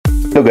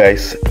Hello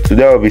guys,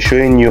 today I'll be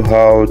showing you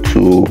how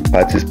to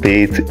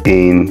participate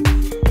in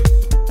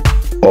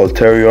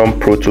Alterium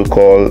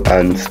Protocol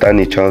and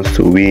stand a chance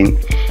to win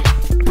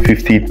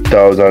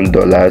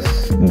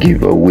 $50,000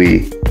 giveaway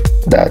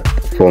that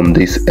from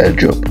this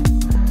airdrop.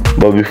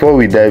 But before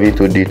we dive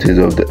into details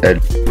of the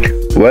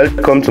airdrop,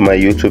 welcome to my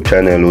YouTube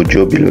channel,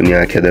 Ojo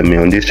Billionaire Academy.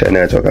 On this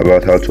channel I talk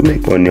about how to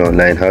make money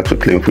online, how to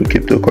claim free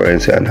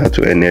cryptocurrency, and how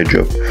to earn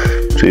airdrop.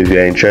 So if you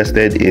are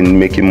interested in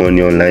making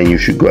money online, you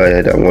should go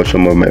ahead and watch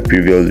some of my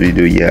previous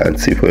videos here and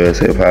see for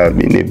yourself how I've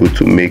been able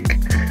to make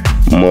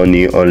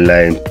money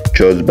online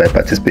just by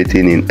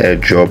participating in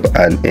airdrop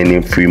and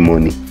earning free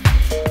money.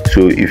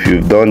 So if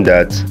you've done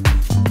that,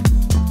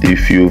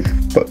 if you've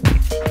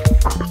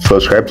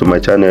subscribe to my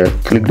channel,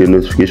 click the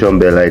notification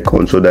bell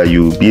icon so that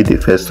you'll be the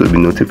first to be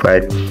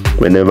notified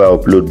whenever I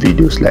upload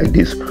videos like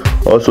this.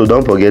 Also,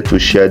 don't forget to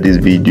share these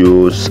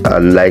videos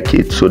and like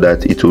it so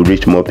that it will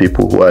reach more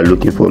people who are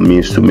looking for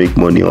means to make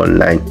money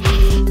online.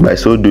 By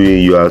so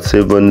doing, you are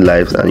saving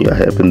lives and you are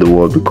helping the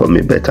world become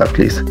a better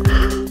place.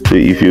 So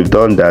if you've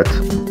done that,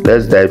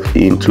 let's dive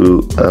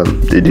into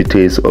the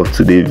details of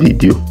today's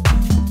video.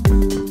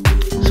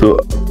 So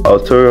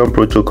Alterium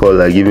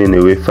Protocol are giving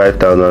away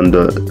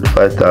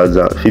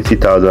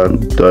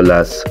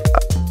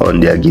 $50,000 on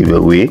their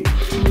giveaway,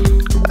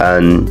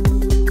 and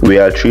we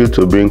are thrilled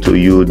to bring to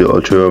you the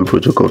Alterium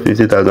Protocol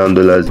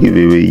 $50,000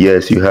 giveaway.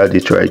 Yes, you heard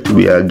it right.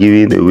 We are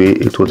giving away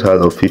a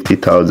total of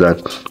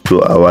 $50,000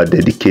 to our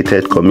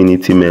dedicated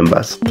community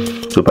members.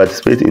 To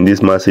participate in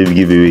this massive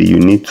giveaway, you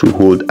need to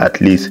hold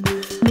at least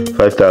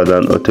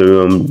 5,000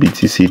 Alterium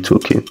BSC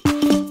token.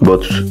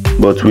 But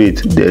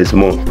wait, there's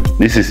more.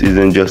 This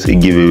isn't just a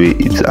giveaway,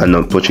 it's an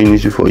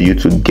opportunity for you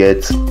to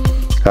get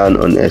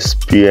hands-on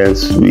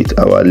experience with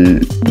our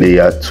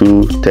Layer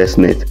 2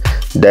 Testnet.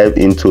 Dive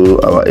into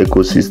our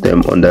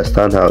ecosystem,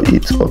 understand how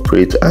it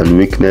operates, and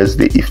witness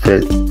the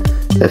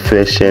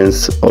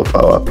efficiency of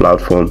our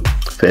platform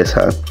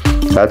firsthand.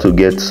 How to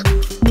get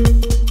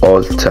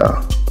ALTETH,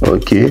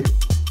 okay?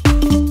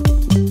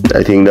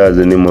 I think that's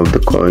the name of the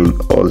coin,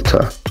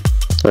 ALTETH.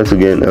 Once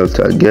again,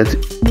 ALTETH, get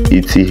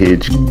ETH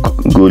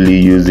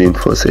Goerli using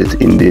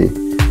faucet in the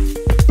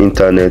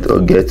internet,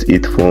 or get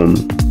it from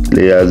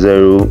Layer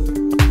 0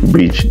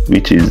 bridge,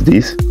 which is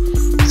this.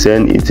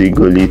 Send ETH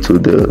Goerli to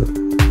the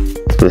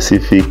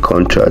specific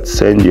contract.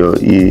 Send your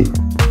ETH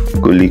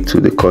Goerli to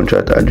the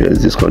contract address,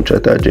 this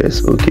contract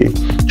address, okay?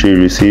 3.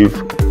 Receive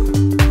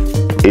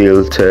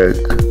ALTETH.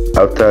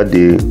 After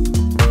the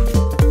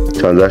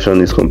transaction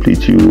is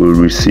complete, you will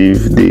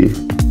receive the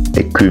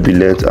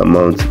equivalent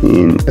amount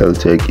in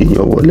ALTETH in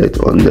your wallet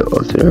on the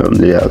Alterium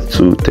Layer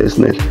 2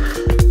 Testnet.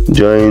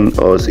 Join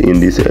us in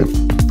this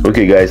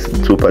okay guys,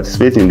 to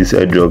participate in this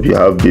airdrop, you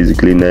have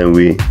basically 9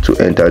 ways to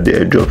enter the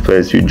airdrop.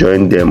 First, you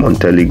join them on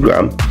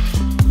Telegram,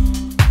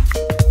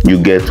 you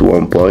get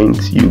 1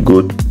 point. You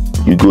go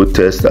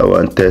test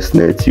our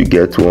Testnet, you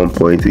get 1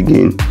 point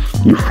again.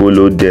 You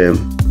follow Alterium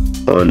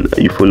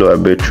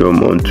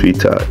on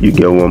Twitter, you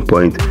get 1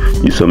 point.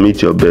 You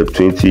submit your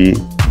BEP20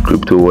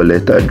 crypto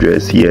wallet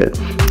address here.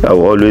 I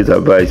will always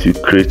advise you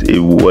create a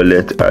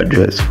wallet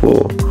address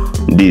for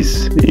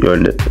this.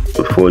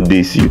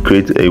 You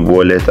create a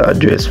wallet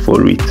address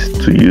for it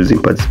to use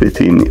in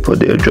participating for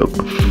the airdrop.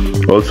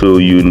 Also,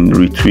 you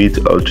retweet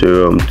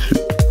Alterium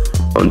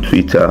on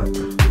Twitter.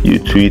 You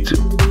tweet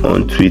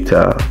on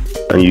Twitter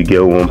and you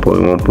get 1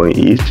 point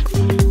each.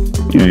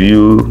 You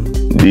view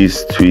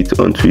this tweet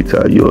on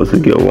Twitter, you also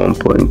get 1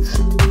 point.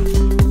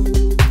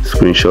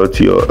 Screenshot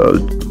your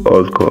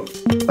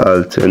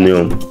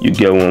Alterium, you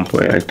get 1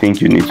 point. I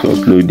think you need to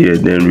upload there.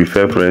 Then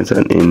refer friends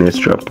and earn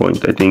extra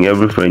point. I think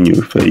every friend you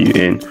refer, you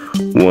earn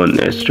 1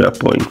 extra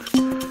point.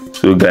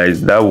 So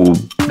guys,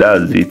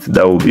 that's it.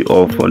 That will be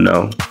all for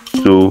now.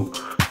 So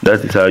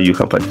that is how you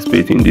can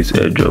participate in this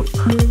airdrop.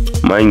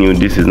 Mind you,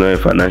 this is not a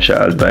financial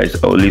advice.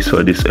 I only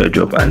saw this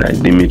airdrop and I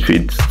deem it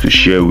fit to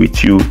share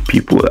with you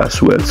people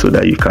as well, so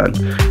that you can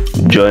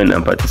join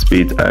and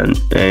participate and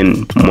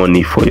earn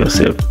money for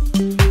yourself.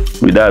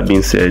 With that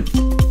being said,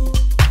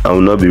 I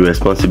will not be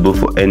responsible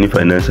for any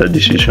financial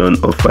decision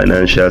or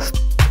financial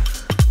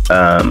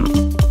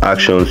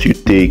actions you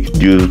take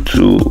due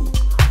to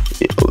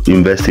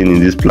investing in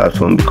this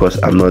platform, because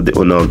I'm not the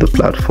owner of the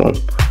platform.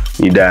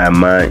 Neither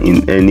am I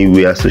in any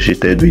way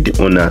associated with the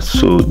owners.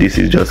 So this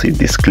is just a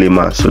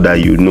disclaimer so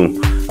that you know.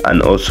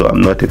 And also, I'm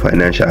not a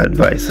financial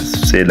advisor.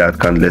 Say that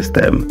countless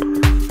times.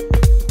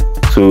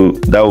 So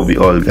that will be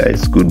all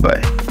guys.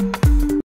 Goodbye.